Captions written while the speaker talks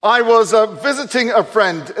I was visiting a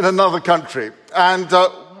friend in another country, and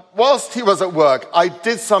whilst he was at work, I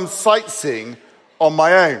did some sightseeing on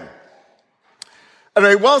my own.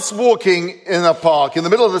 Anyway, whilst walking in a park in the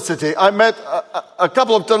middle of the city, I met a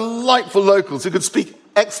couple of delightful locals who could speak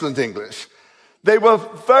excellent English. They were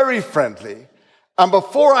very friendly, and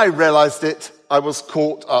before I realized it, I was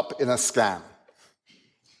caught up in a scam.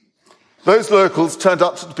 Those locals turned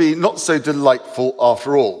out to be not so delightful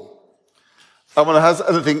after all. I wonder, has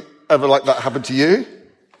anything ever like that happened to you?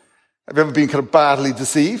 Have you ever been kind of badly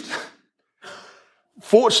deceived?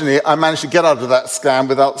 Fortunately, I managed to get out of that scam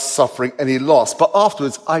without suffering any loss. But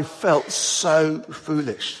afterwards, I felt so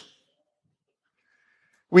foolish.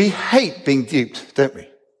 We hate being duped, don't we?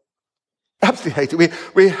 Absolutely hate it.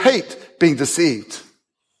 We hate being deceived.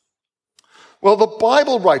 Well, the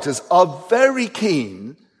Bible writers are very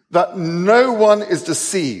keen that no one is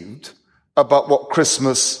deceived about what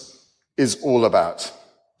Christmas is all about.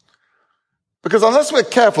 Because unless we're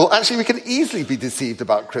careful, actually we can easily be deceived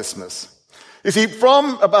about Christmas. You see,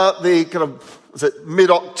 from about the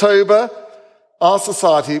mid-October, our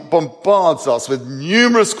society bombards us with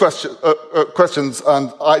numerous questions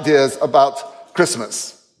and ideas about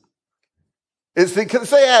Christmas. It's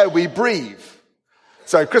the air we breathe.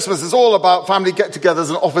 So Christmas is all about family get-togethers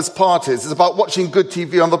and office parties. It's about watching good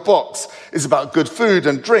TV on the box. It's about good food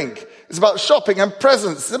and drink. It's about shopping and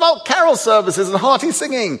presents. It's about carol services and hearty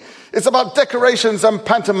singing. It's about decorations and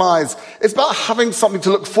pantomimes. It's about having something to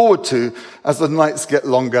look forward to as the nights get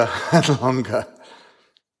longer and longer.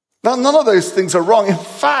 Now, none of those things are wrong. In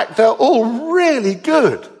fact, they're all really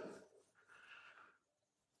good.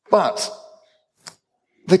 But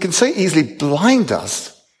they can so easily blind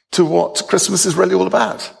us to what Christmas is really all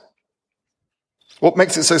about. What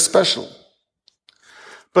makes it so special?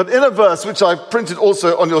 But in a verse which I've printed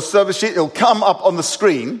also on your service sheet, it'll come up on the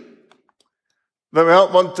screen. There we are,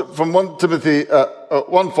 from 1 Timothy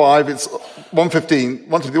 1:5, it's 1:15,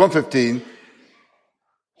 1 Timothy 1:15.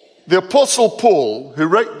 The Apostle Paul, who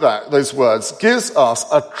wrote those words, gives us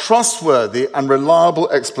a trustworthy and reliable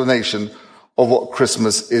explanation of what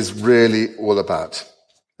Christmas is really all about.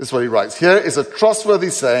 This is what he writes. Here is a trustworthy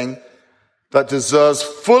saying that deserves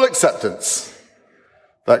full acceptance,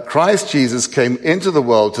 that Christ Jesus came into the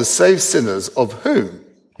world to save sinners, of whom,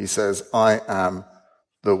 he says, I am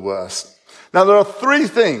the worst. Now, there are three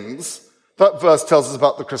things that verse tells us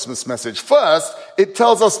about the Christmas message. First, it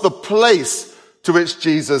tells us the place to which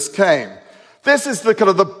Jesus came. This is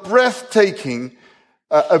the breathtaking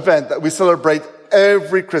event that we celebrate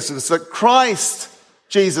every Christmas, that Christ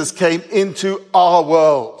Jesus came into our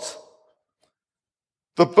world.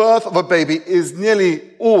 The birth of a baby is nearly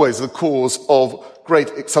always the cause of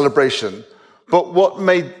great celebration. But what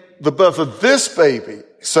made the birth of this baby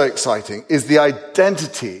so exciting is the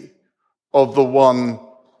identity of the one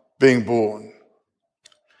being born.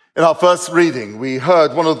 In our first reading, we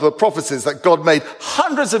heard one of the prophecies that God made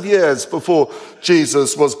hundreds of years before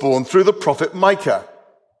Jesus was born through the prophet Micah.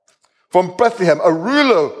 From Bethlehem, a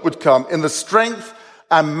ruler would come in the strength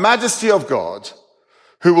and majesty of God,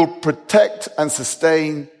 who will protect and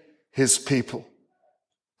sustain his people.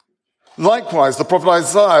 Likewise, the prophet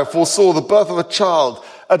Isaiah foresaw the birth of a child,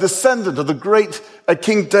 a descendant of the great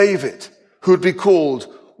King David, who would be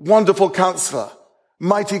called Wonderful Counselor,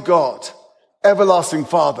 Mighty God, Everlasting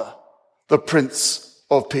Father, the Prince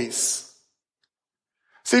of Peace.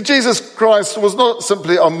 See, Jesus Christ was not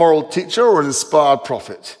simply a moral teacher or an inspired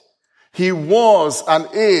prophet. He was and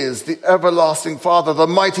is the everlasting Father, the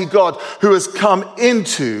mighty God who has come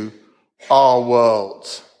into our world.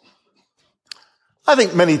 I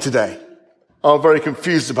think many today are very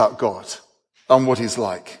confused about God and what he's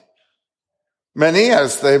like. Many,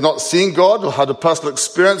 as they have not seen God or had a personal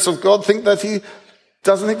experience of God, think that he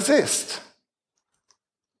doesn't exist.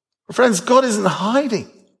 Friends, God isn't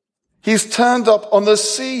hiding. He's turned up on the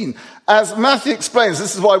scene. As Matthew explains,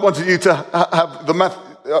 this is why I wanted you to have the Matthew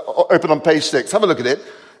open on page 6. Have a look at it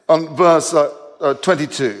on verse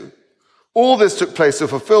 22. All this took place to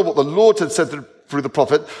fulfill what the Lord had said through the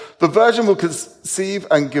prophet. The virgin will conceive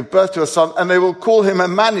and give birth to a son, and they will call him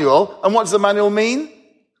Emmanuel. And what does Emmanuel mean?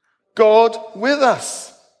 God with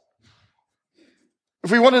us.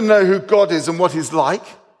 If we want to know who God is and what he's like,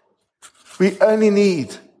 we only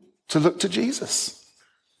need to look to Jesus.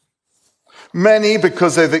 Many,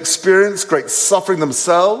 because they've experienced great suffering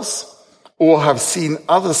themselves or have seen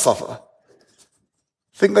others suffer,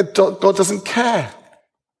 think that God doesn't care.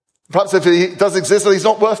 Perhaps if he does exist, that he's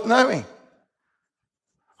not worth knowing.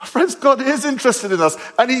 Friends, God is interested in us,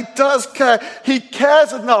 and he does care. He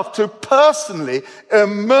cares enough to personally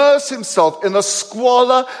immerse himself in the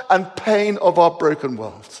squalor and pain of our broken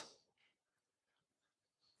world.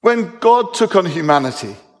 When God took on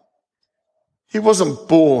humanity, he wasn't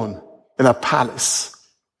born in a palace.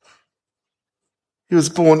 He was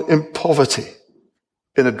born in poverty,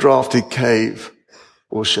 in a drafty cave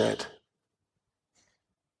or shed.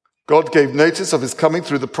 God gave notice of his coming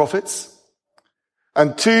through the prophets,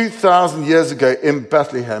 and 2,000 years ago in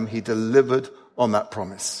Bethlehem, he delivered on that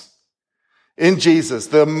promise. In Jesus,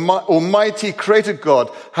 the Almighty created God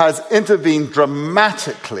has intervened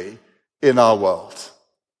dramatically in our world.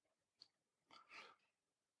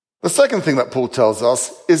 The second thing that Paul tells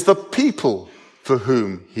us is the people for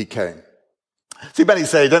whom he came. See, many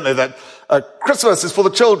say, don't they, that Christmas is for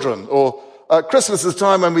the children, or Christmas is a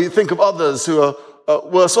time when we think of others who are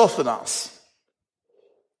worse off than us.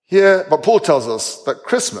 Here, but Paul tells us that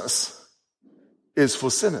Christmas is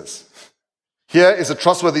for sinners. Here is a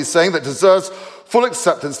trustworthy saying that deserves full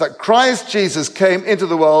acceptance, that Christ Jesus came into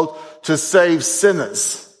the world to save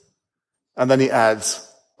sinners. And then he adds,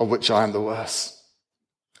 of which I am the worst.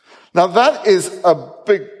 Now that is a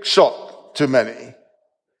big shock to many.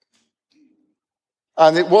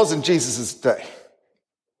 And it was in Jesus' day.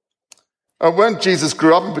 And when Jesus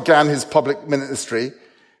grew up and began his public ministry,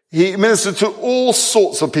 he ministered to all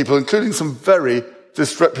sorts of people, including some very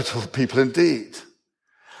disreputable people indeed.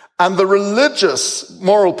 And the religious,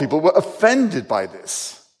 moral people were offended by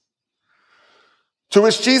this. To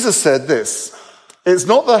which Jesus said this, "It's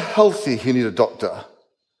not the healthy who need a doctor,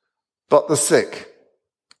 but the sick.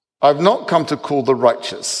 I've not come to call the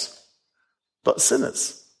righteous, but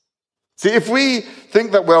sinners." See, if we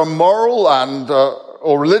think that we're moral and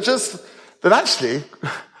or religious, then actually,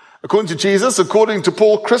 according to Jesus, according to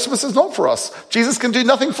Paul, Christmas is not for us. Jesus can do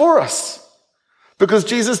nothing for us. Because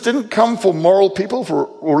Jesus didn't come for moral people, for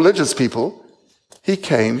religious people. He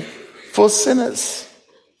came for sinners.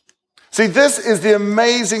 See, this is the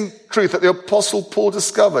amazing truth that the Apostle Paul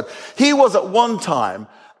discovered. He was at one time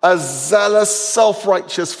a zealous,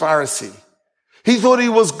 self-righteous Pharisee. He thought he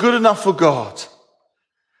was good enough for God.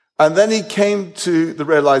 And then he came to the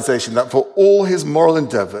realization that for all his moral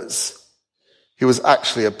endeavors, he was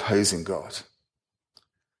actually opposing God.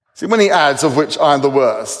 See, when he adds, of which I am the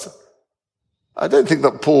worst, I don't think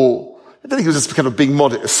he was just kind of being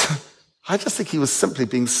modest. I just think he was simply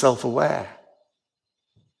being self-aware.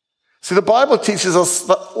 See, the Bible teaches us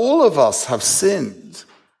that all of us have sinned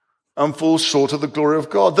and fall short of the glory of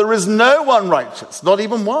God. There is no one righteous, not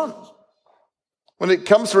even one. When it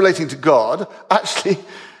comes to relating to God, actually,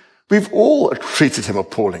 we've all treated him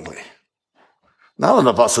appallingly. None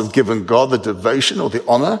of us have given God the devotion or the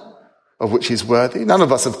honor of which he's worthy. None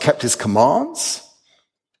of us have kept his commands.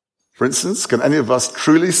 For instance, can any of us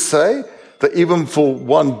truly say that even for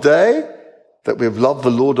one day that we have loved the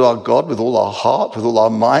Lord our God with all our heart, with all our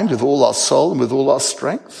mind, with all our soul, and with all our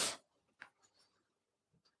strength?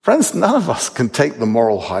 Friends, none of us can take the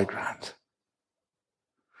moral high ground.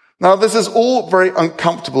 Now, this is all very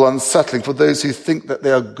uncomfortable and unsettling for those who think that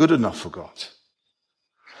they are good enough for God.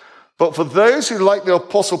 But for those who, like the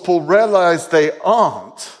Apostle Paul, realize they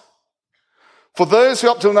aren't, for those who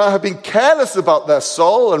up till now have been careless about their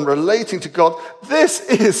soul and relating to God, this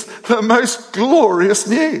is the most glorious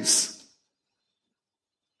news.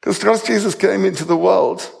 Because Jesus came into the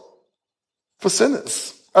world for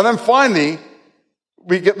sinners. And then finally,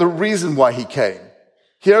 we get the reason why he came.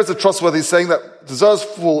 Here is a trustworthy saying that deserves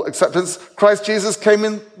full acceptance. Christ Jesus came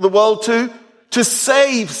in the world to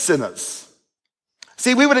save sinners.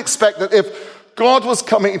 See, we would expect that if God was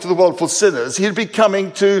coming into the world for sinners, he'd be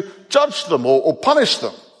coming to judge them or punish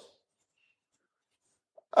them.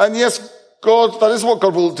 And yes, that is what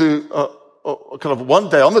God will do kind of one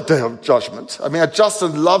day, on the day of judgment. I mean, a just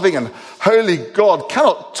and loving and holy God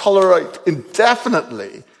cannot tolerate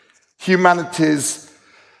indefinitely humanity's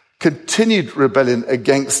continued rebellion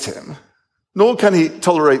against him, nor can he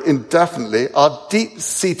tolerate indefinitely our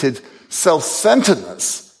deep-seated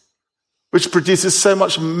self-centeredness, which produces so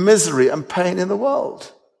much misery and pain in the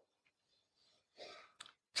world.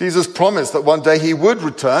 Jesus promised that one day he would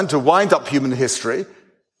return to wind up human history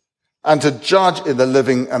and to judge in the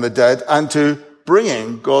living and the dead and to bring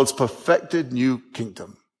in God's perfected new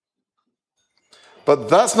kingdom. But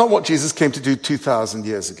that's not what Jesus came to do 2,000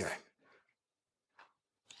 years ago.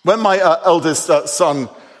 When my eldest son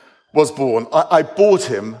was born, I bought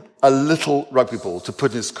him a little rugby ball to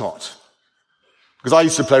put in his cot. Because I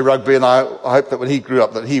used to play rugby, and I hoped that when he grew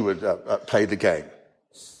up that he would play the game.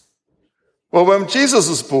 Well, when Jesus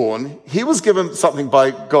was born, he was given something by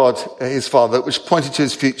God, his Father, which pointed to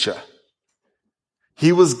his future.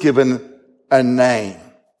 He was given a name.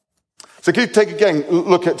 So can you take again,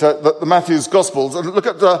 look at the Matthew's Gospels, and look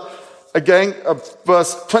at again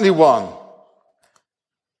verse 21.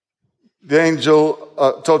 the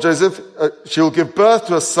angel told Joseph, she will give birth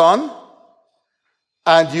to a son,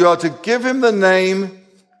 and you are to give him the name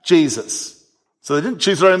Jesus. So they didn't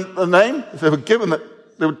choose their own name. They were given that.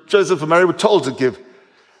 Joseph and Mary were told to give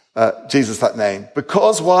Jesus that name.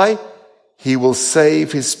 Because why? He will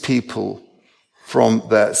save his people from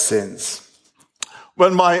their sins.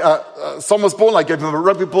 When my son was born, I gave him a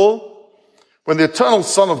rugby ball. When the eternal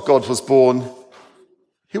Son of God was born,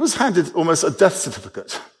 he was handed almost a death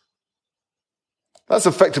certificate. That's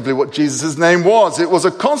effectively what Jesus' name was. It was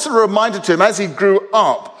a constant reminder to him as he grew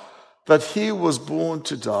up that he was born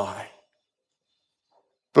to die.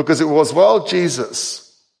 Because it was while Jesus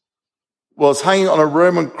was hanging on a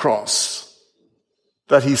Roman cross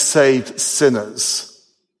that he saved sinners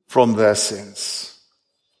from their sins.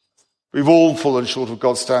 We've all fallen short of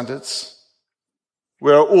God's standards.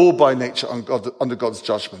 We are all by nature under God's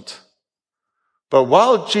judgment. But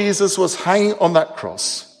while Jesus was hanging on that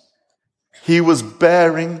cross, he was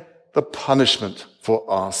bearing the punishment for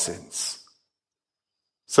our sins.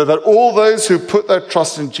 So that all those who put their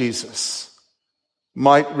trust in Jesus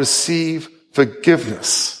might receive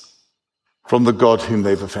forgiveness from the God whom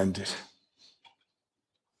they've offended.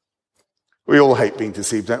 We all hate being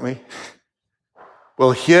deceived, don't we?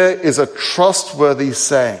 Well, here is a trustworthy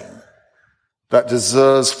saying that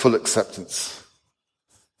deserves full acceptance.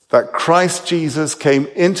 That Christ Jesus came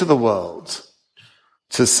into the world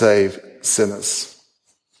to save sinners.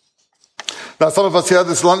 Now, some of us here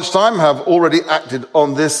this lunchtime have already acted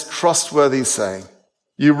on this trustworthy saying.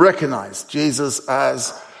 You recognize Jesus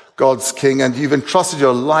as God's King, and you've entrusted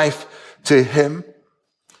your life to him.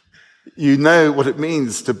 You know what it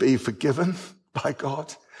means to be forgiven by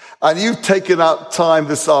God. And you've taken out time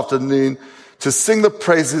this afternoon to sing the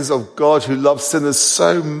praises of God who loves sinners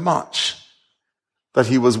so much that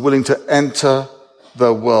he was willing to enter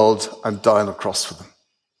the world and die on a cross for them.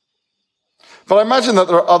 But I imagine that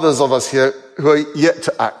there are others of us here who are yet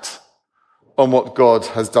to act on what God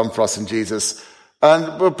has done for us in Jesus.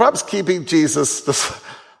 And we're perhaps keeping Jesus just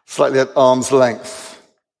slightly at arm's length.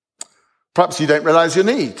 Perhaps you don't realize your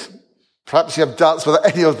need. Perhaps you have doubts whether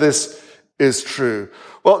any of this is true.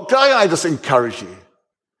 Well, can I just encourage you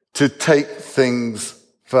to take things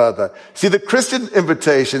further? See, the Christian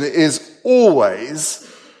invitation is always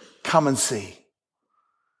come and see.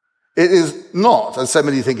 It is not, as so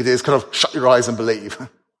many think it is, kind of shut your eyes and believe.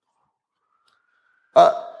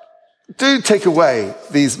 Do take away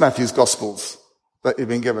these Matthew's Gospels that you've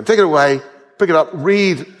been given. Take it away, pick it up,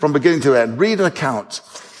 read from beginning to end, read an account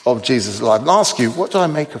of Jesus' life and ask you, what do I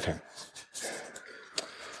make of him?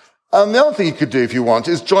 And the other thing you could do if you want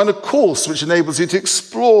is join a course which enables you to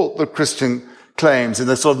explore the Christian claims in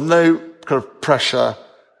this sort of no kind of pressure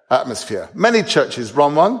atmosphere. Many churches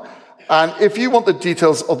run one, and if you want the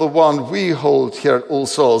details of the one we hold here at All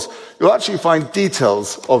Souls, you'll actually find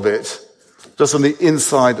details of it just on the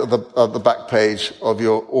inside of the back page of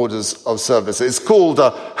your orders of service. It's called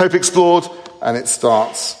Hope Explored, and it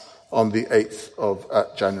starts on the 8th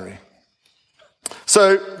of January.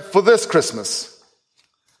 So for this Christmas,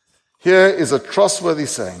 here is a trustworthy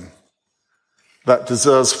saying that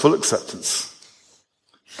deserves full acceptance,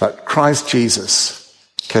 that Christ Jesus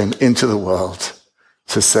came into the world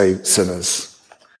to save sinners.